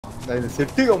நான் இது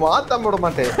செட்டிங்க மாத்தாம விட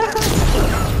மாட்டேன்.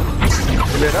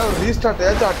 இல்லைன்னா ரீஸ்டார்ட்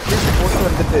ஏதாச்சும் அட்லீஸ்ட் போட்டு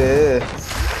வந்துட்டு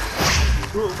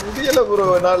முடியல ப்ரோ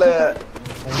என்னால.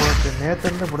 உங்களுக்கு நேத்து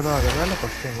இருந்து இப்படிதான் அதனால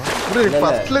ஃபர்ஸ்ட் டைமா ப்ரோ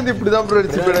ஃபர்ஸ்ட்ல இருந்து இப்படிதான் ப்ரோ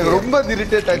அடிச்சு எனக்கு ரொம்ப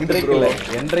இரிட்டேட் ஆகிட்டு ப்ரோ.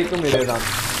 என்றைக்கும் இதேதான்.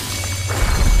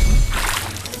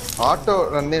 ஆட்டோ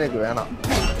ரன் எனக்கு வேணாம்.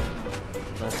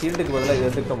 நான் ஷீல்டுக்கு பதிலா இது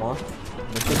எடுத்துக்கோமா?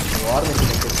 வார்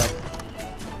மெஷின் எடுத்துட்டேன்.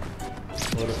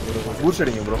 ஒரு பூஸ்ட்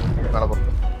அடிங்க ப்ரோ. மேல போறோம்.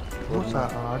 பூஸ்ட்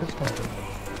அடிச்சு.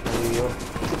 ஐயோ.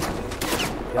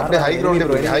 அப்படியே high ground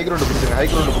bro. High ground பிடிச்சிருங்க. High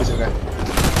ground பிடிச்சிருங்க.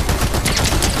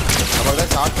 நம்மள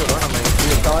ஷாட் வரும். நம்ம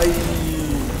தாய்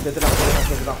செத்துறான்.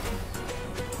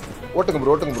 ஓட்டுங்க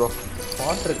ப்ரோ. ஓட்டுங்க ப்ரோ.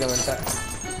 ஸ்பாட் இருக்க வேண்டாம்.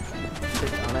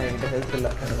 ஆனா என்கிட்ட ஹெல்த் இல்ல.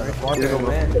 ஸ்பாட் இருக்கு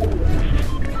ப்ரோ.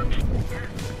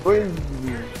 ஓய்.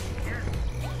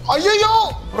 ஐயோ!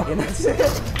 என்னாச்சு?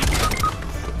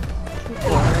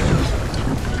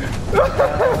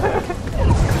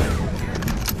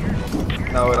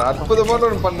 நான் ஒரு அற்புதமான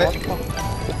ஒன்று பண்ணேன்.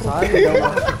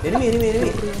 எனிமி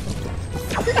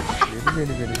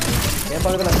ஏன்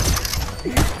பக்கத்துல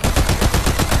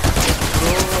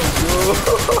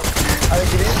அது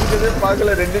கிரீன்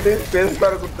பார்க்கல 2 டைம் ஸ்பேஸ்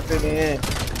பார் கொடுத்துட்டேனே.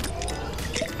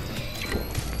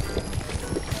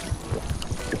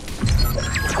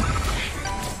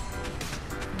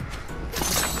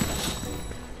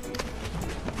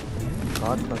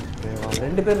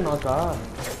 ரெண்டு பேரும் நாக்கா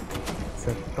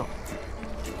செத்தோம்.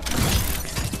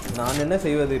 நான் என்ன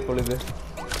செய்வது இப்பொழுது?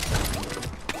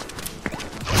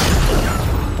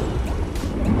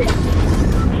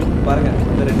 பாருங்க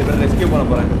இந்த 2 பேரும் ரெஸ்கியூ பண்ண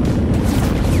போறேன்.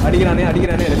 அடிக்கிறானே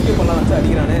ரெஸ்கியூ பண்ணலாம் வச்சு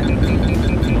அடிக்கிறானே.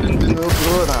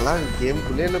 ப்ரோ நான் கேம்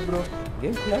குள்ளே இல்ல ப்ரோ.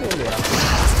 கேம் குள்ளே இல்லையா?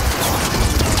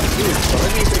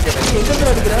 எங்க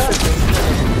அடிக்கிற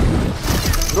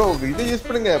ப்ரோ இதை யூஸ்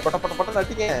பண்ணுங்க. பட்ட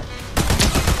அடிங்க.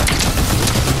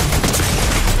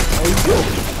 ஐயோ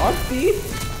ஆத்தி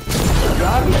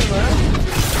யார் இவன்?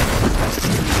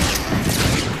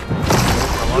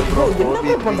 ப்ரோ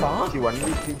என்ன பண்றான்?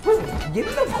 1v3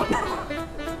 என்ன பண்றான்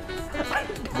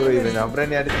ப்ரோ? இது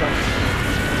நம்பரனி அடிச்சான்.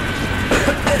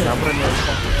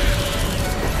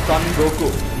 சன் கோகு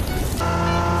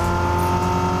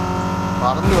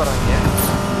பறந்து வராங்க.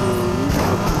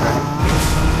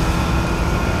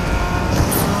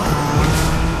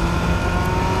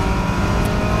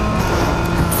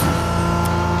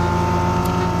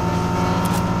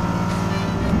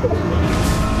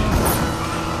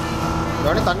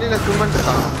 இவனே தண்ணியில ஸ்விம்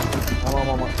இருக்கான்.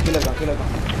 ஆமா கீழே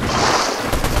இருக்கான்.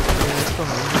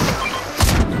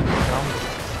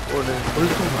 ஒரு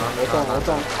புல்சும்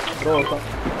ஒருத்தன் ப்ரோ ஒருத்தன்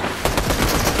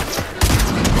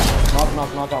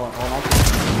நாக் அவன்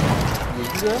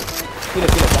எங்க கீழே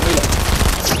தண்ணியில்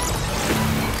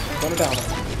கொண்டுட்டான் அவன்.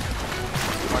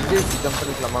 வண்டியை ஜம்ப்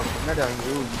பண்ணிக்கலாமா? முன்னாடி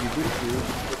அங்கே இது இருக்கு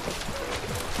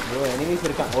ப்ரோ. எனிமீஸ்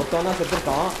இருக்கான். ஒருத்தன் தான்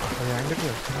செத்துருக்கான்.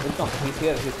 இருக்கான்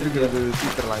ஈஸியாக இருக்கிறது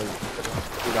சீக்கிரலாம்.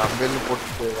 இது அம்பேல்னு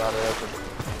போட்டு வேற ஏதாவது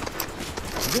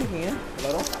எங்கே இருக்கீங்க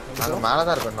எல்லாரும்? நாங்கள் மேலே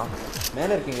தான் இருக்கோம்.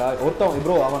 மேலே இருக்கீங்களா? ஒருத்தன்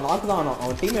ப்ரோ அவன் நாக்கு தான் ஆனோம்.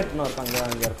 அவன் டீம்மேட்னு இருக்காங்க.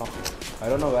 இங்கே இருக்கான். I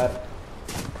don't know where.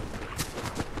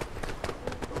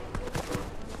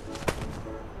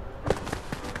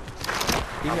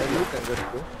 Teammate எங்கே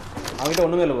இருக்கு? அவன்கிட்ட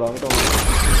ஒன்றுமே இல்லை ப்ரோ. அவன்கிட்ட ஒன்றும்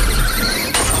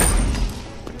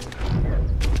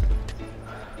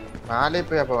மேலே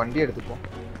போய் அப்போ வண்டி எடுத்துப்போம்.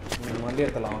 வண்டி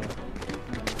எடுத்துலாம் அவங்க.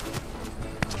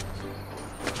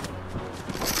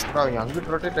 அவங்க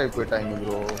அங்கிட்டு ரொட்டேட் ஆகி போயிட்டாங்க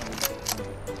ப்ரோ.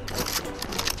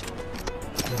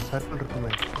 சர்க்கிள் இருக்குமே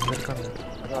இங்க இருக்காங்க.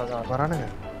 அதான் வரானுங்க.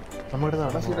 நம்மகிட்ட தான்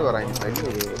அதான் சீட்டு வராங்க.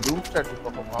 ரூம் ஸ்டார்ட்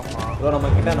பார்ப்போம். ஆமாம் ப்ரோ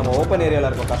நம்ம ஓப்பன் ஏரியாவில்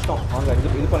இருக்கோம். கஷ்டம். வாங்க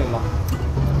இது பண்ணிடலாம்.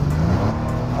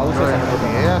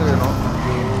 ஏஆர் வேணும்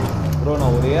ப்ரோ.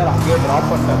 நான் ஒரு ஏர் அங்கேயே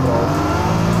ட்ராப் பண்ணிட்டேன் ப்ரோ.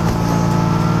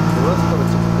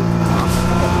 வச்சு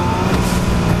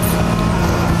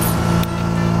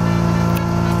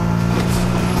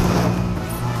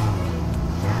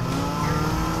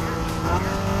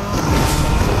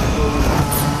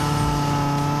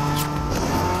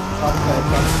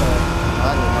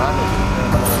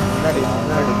முன்னாடி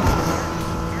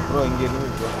ப்ரோ இங்கே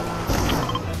இருக்கு.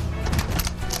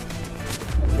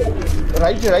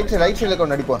 ரைட் சைடில்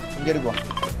கொண்டு அடிப்போம். இங்கே இருக்கும்.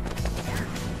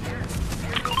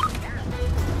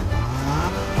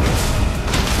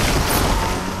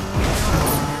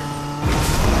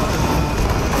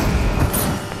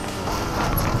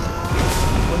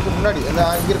 கொஞ்சம் முன்னாடி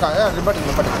இங்கே இருக்காங்க. நிப்பாட்டுங்க.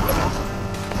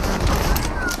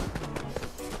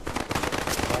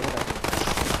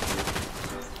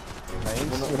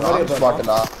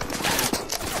 பாட்டிலா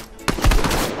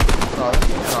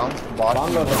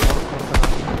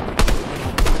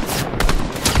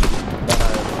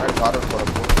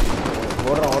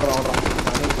ஓடுறான்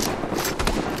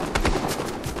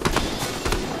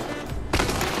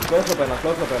க்ளோஸ்ல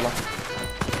போயிடலாம்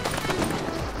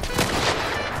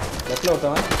லெஃப்ட்ல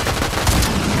ஒருத்தவன்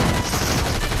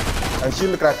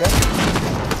ஷீல்ட் கிராக்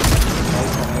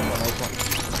நைஸ்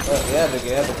ஏர்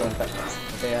இருக்கு வந்துட்டேன்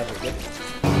ஏர் இருக்கு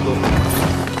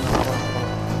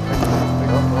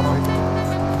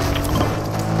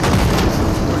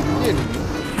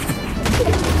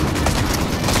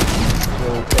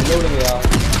விடுங்கயா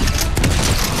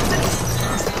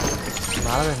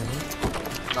மேலே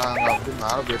நாங்கள் அப்படி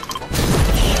மேலே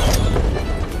போயிட்டுருக்கோம்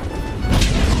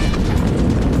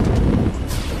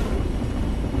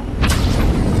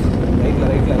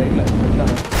ரைட்ல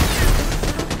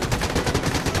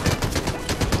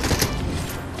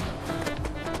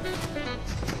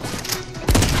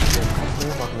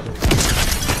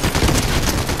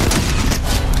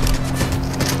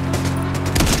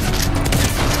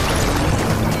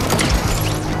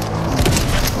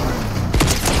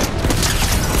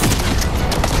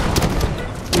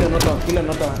கீழே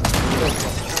நோட்டம்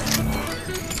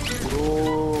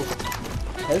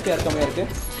ஹெல்த் யார் கம்மியாக இருக்கு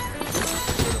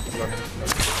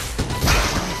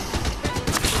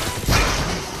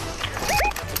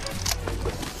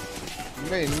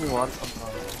இனிமே வார்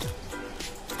பண்ணுறாங்க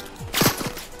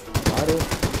யாரு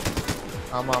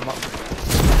ஆமாம்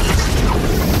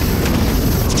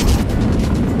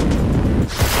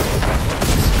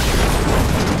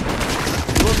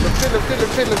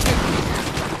லெஃப்ட் சைடு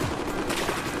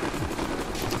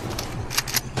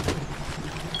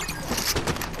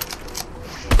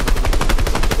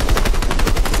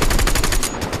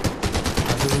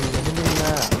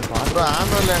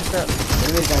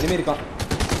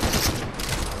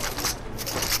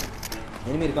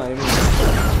enemy இருக்கான்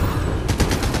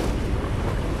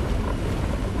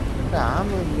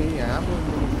ஆமா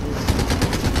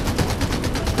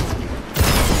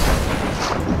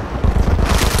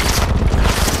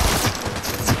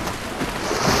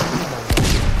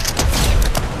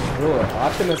bro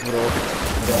Artemis bro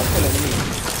the actual enemy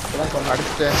இதெல்லாம் கொண்டு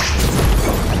அடிச்சிட்டேன்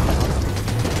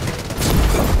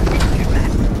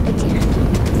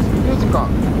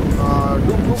யூஸ்கான்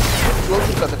டூப் க்ளோஸ்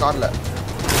இருக்கு அந்த கார்ல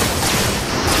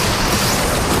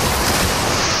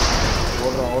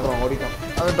ஓடிட்டான்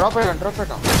அவன் டிராப்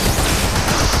ஆயிட்டான்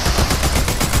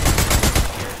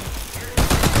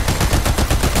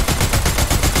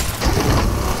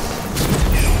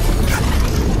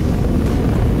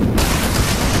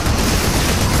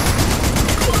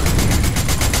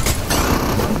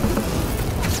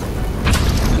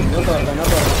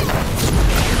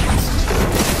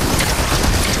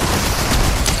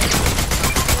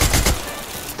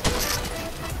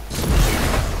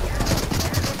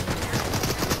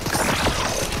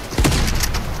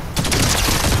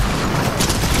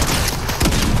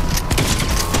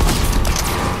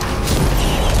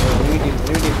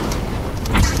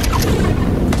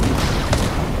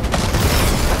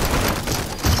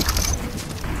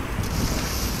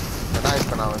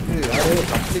நான் வந்து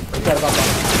கம்ப்ளீட் பண்ணிருக்கேன்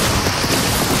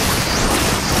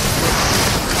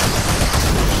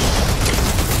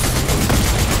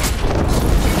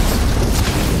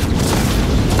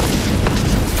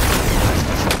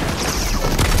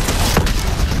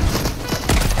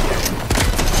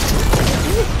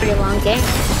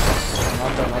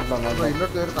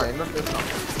இன்னொருத்தர் இருக்கான்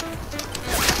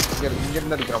இங்க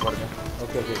இருந்து அடிக்கிறான் பாருங்க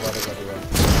ஓகே பாருங்க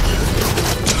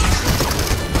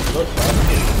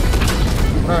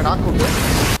நாக் அவுட்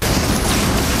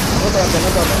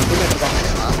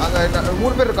அங்க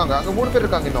 3 பேர்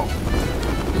இருக்காங்க இன்னும்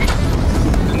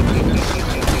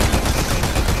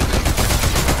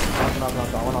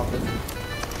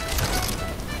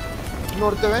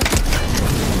இன்னொருத்தவன்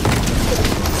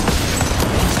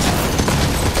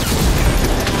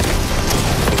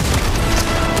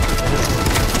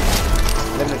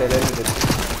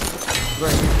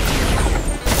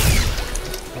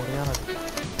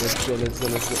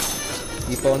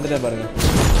இப்போ வந்துட்டே பாருங்க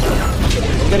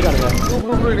எங்க இருக்கானுங்க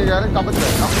ப்ளூ நீங்க யாரும் கபத்துல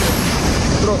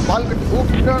ப்ரோ பால் கட்டி ஓ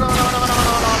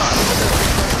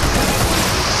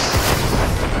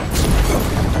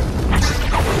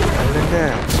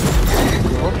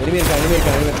enemy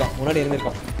இருக்கான் முன்னாடி enemy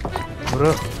இருக்கான்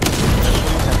ப்ரோ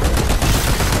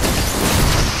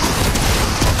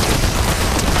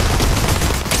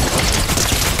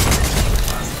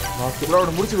ப்ரோட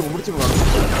முடிச்சிடுங்க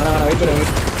வெயிட் பண்ணு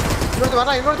இன்னொருத்த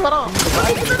வரான்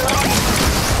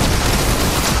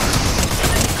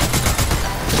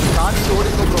காடி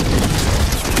ஓடிங்க ப்ரோ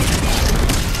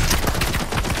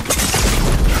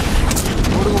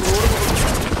ஓடுங்க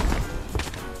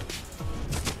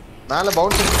மேல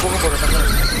பவுன்ஸ் பண்ணி போக போறேன்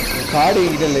காடி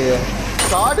என்கிட்ட இல்லையே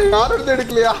காடி யாரும் எடுத்து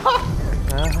எடுக்கலையா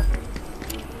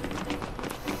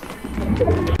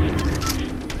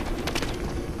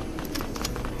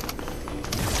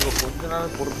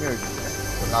பொறுமையா வச்சுங்க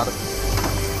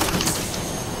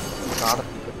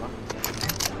காரத்துக்கலாம்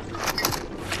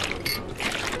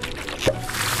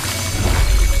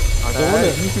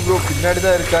ஈஸி ப்ரோ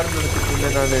பின்னாடிதான் இருக்காருன்னு நினைச்சிட்டு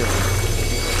இருந்தேன் நானு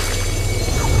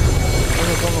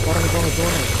போங்க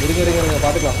இருங்க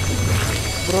பாத்துக்கலாம்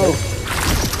ப்ரோ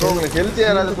உங்களுக்கு ஹெல்த்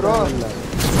யாராவது ப்ரோ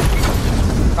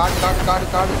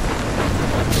காடு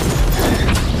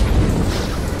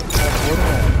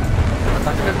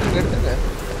டக்குன்னு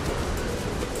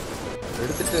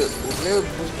எடுத்துட்டு உள்ளே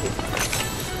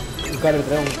உட்கார்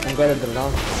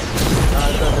எடுத்துடலாம்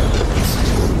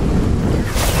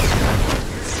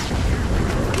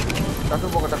டக்கு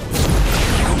போங்க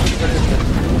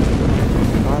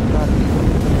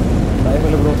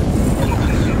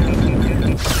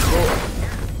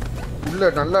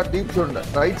உள்ள நல்லா டீப் ஜோன்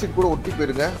ரைட் சைடு கூட ஒட்டி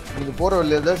போயிருங்க நீங்க போற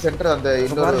வழியில சென்டர் அந்த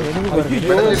இன்னொரு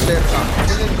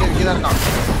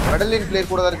மெடலின் பிளேயர்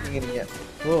கூட தான் இருக்கீங்க நீங்க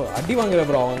ஓ அடி வாங்குற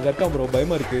ப்ரோ அங்க இருக்கா ப்ரோ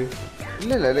பயமா இருக்கு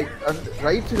இல்ல லைக் அந்த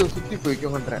ரைட் சைடு சுத்தி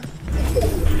போய்க்கோங்கன்றேன்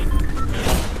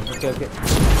ஓகே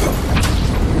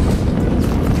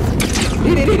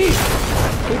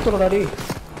டேய் போடா டேய்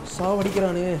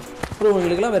சாவடிக்கறானே ப்ரோ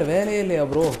உங்களுக்குலாம் வேற வேலையே இல்லையா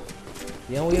ப்ரோ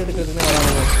ஏன் உயிர் எடுக்கிறதுனே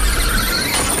வரானுங்க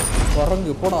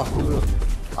குரங்கு போடா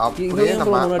அப்படியே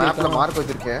நான் மேப்ல மார்க்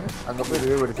வச்சிருக்கேன் அங்க போய்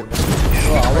ரிவைவ் எடுத்துறேன்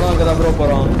ப்ரோ அவனும் அங்க தான் ப்ரோ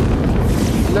போறான்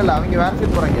இல்ல அவங்க வேற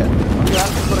சைடு போறாங்க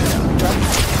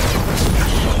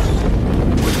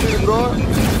ப்ரோ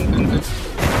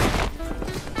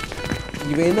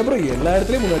இவன் என்ன ப்ரோ எல்லா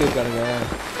இடத்துலயும் முன்னாடி இருக்கானுங்க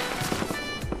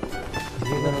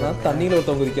என்னன்னா தண்ணியில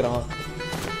ஒருத்தவங்க இருக்கிறான்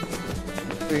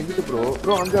எங்கிட்டு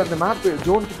ப்ரோ அங்க அந்த மேப்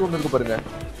ஜோன் கிட்ட ஒன்று இருக்கு பாருங்க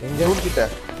எங்க ஜோன் கிட்ட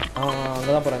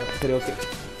அங்கதான் போறாங்க சரி ஓகே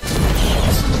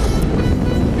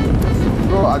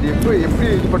ப்ரோ அது எப்படி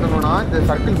இது பண்ணணும்னா இந்த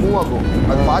சர்க்கிள் மூவ் ஆகும்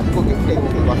அது பார்த்துக்கோங்க எப்படி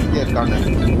உங்களுக்கு வசதியா இருக்காங்க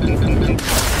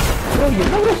ப்ரோ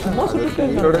என்ன ப்ரோ சும்மா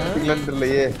சொல்லிட்டு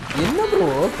இல்லையே என்ன ப்ரோ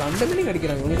கண்டமணி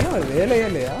அடிக்கிறாங்க உங்களுக்கு வேலையே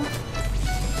இல்லையா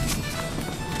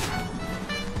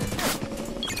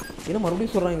என்ன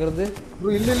மறுபடியும் சொல்றாங்கிறது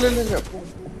ப்ரோ இல்ல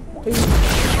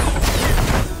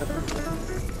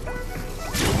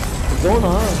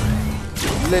ஜோனா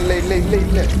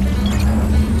இல்ல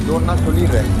ஜோன் நான்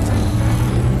சொல்லிடுறேன்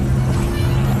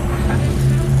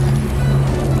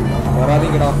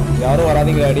வராதீங்கடா யாரும்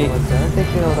வராதீங்கடா அடி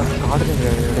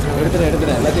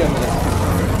எடுத்துறேன் எல்லாத்தையும்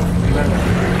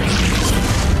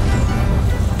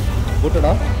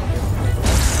கூட்டடா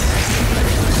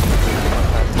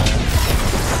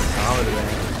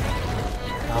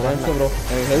ப்ரோ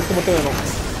எனக்கு ஹெல்த் மட்டும் வேணும்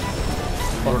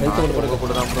ஹெல்த் மட்டும்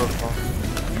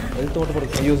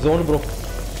போடுங்க ஐயோ ஜோன் ப்ரோ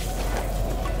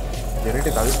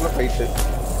அதுக்குள்ள ஃபைட்டு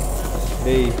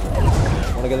டேய்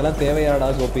உனக்கு இதெல்லாம் தேவையாடா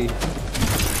கோபி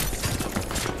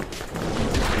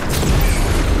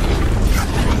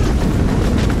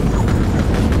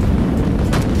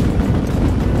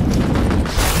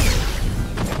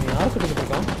யார் சொல்லிட்டு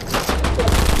இருக்கான்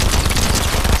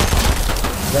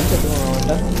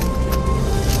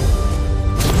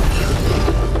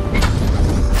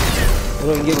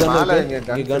ப்ரோ இங்கே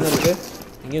கன் இருக்கு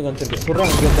இங்கே கன்ஸ் இருக்கு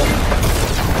சொல்றான் இங்கே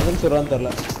கன் சொல்றான்னு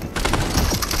தெரியல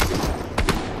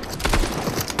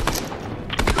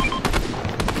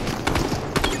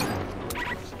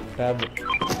டேப்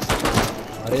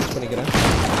அரேஞ்ச் பண்ணிக்கிறேன்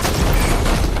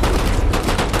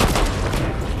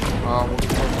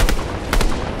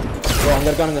ப்ரோ அங்கே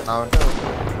இருக்கானுங்க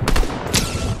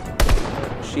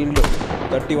shield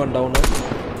 31 town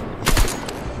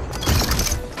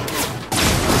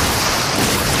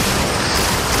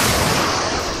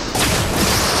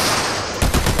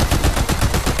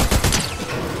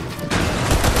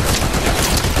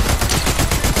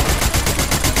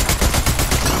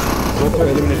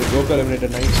Goku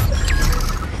eliminated, nice.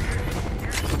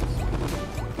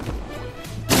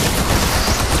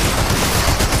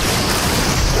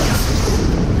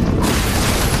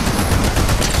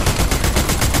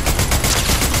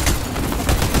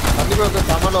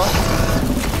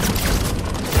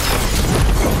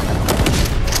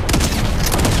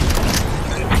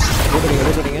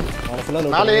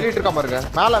 மேல ஏறிட்டு இருக்க பாருங்க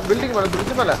மேல பில்டிங் மேல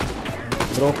பிரிட்ஜ் மேல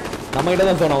ப்ரோ நம்ம கிட்ட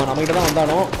தான் சொன்னோம் நம்ம கிட்ட தான்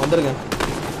வந்தானோ வந்துருங்க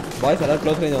பாய்ஸ் எல்லாரும்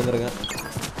க்ளோஸ் ரேஞ்ச் வந்துருங்க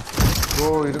ப்ரோ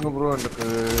இருங்க ப்ரோ எனக்கு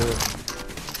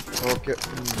ஓகே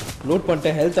லூட்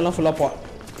பண்ணிட்டு ஹெல்த் எல்லாம் ஃபுல்லா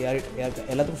யார்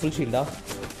எல்லாத்துக்கும் ஃபுல் ஷீல்டா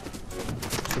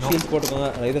ஷீல்ட் போட்டுக்கோங்க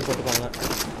ரைடர் போட்டுக்கோங்க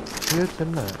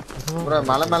என்ன ப்ரோ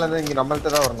மலை மேல இருந்து இங்க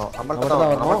நம்மள்ட்ட தான் வரணும்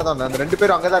நம்மள்ட்ட தான் அந்த ரெண்டு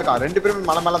பேரும் அங்க தான் இருக்காங்க ரெண்டு பேரும்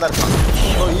மலை மேல தான் இருக்காங்க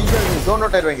ப்ரோ ஈஸியா ஜோன்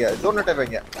நோட் ஆயிடுவீங்க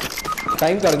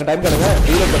டைம் காடுங்க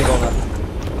ரீலோட் பண்ணிக்கோங்க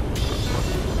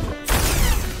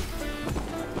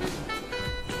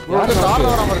ப்ரோ கார்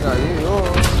வராம இருக்கா ஐயோ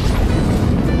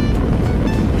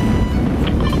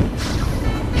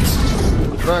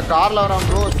ப்ரோ கார்ல வரான்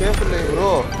ப்ரோ சேஃப் இல்லை ப்ரோ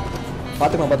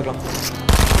பாத்துக்கலாம்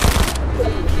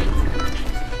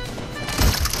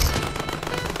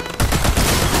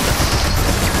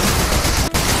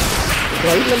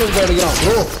ரைட்ல இருந்து அடிக்கிறான்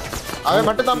ப்ரோ அவன்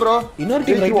மட்டும் தான் ப்ரோ இன்னொரு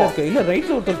டீம் ரைட்ல இருக்கு இல்ல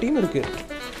ரைட்ல ஒரு டீம் இருக்கு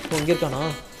இங்க இருக்கானா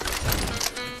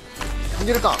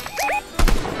இங்க இருக்கான்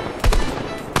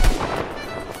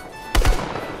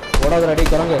ஓடாத ரெடி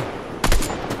கரங்க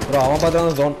ப்ரோ அவன்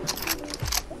பாத்துறான் ஜோன்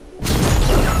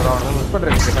ப்ரோ நான் மிஸ்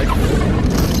பண்றேன் ஃபைட்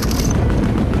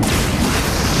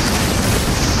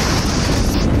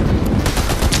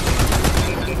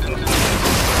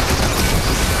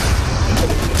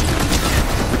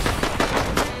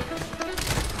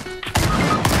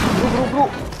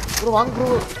ப்ரோ வாங்க bro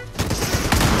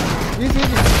easy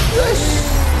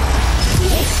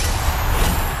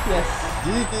S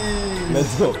GT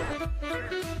let's go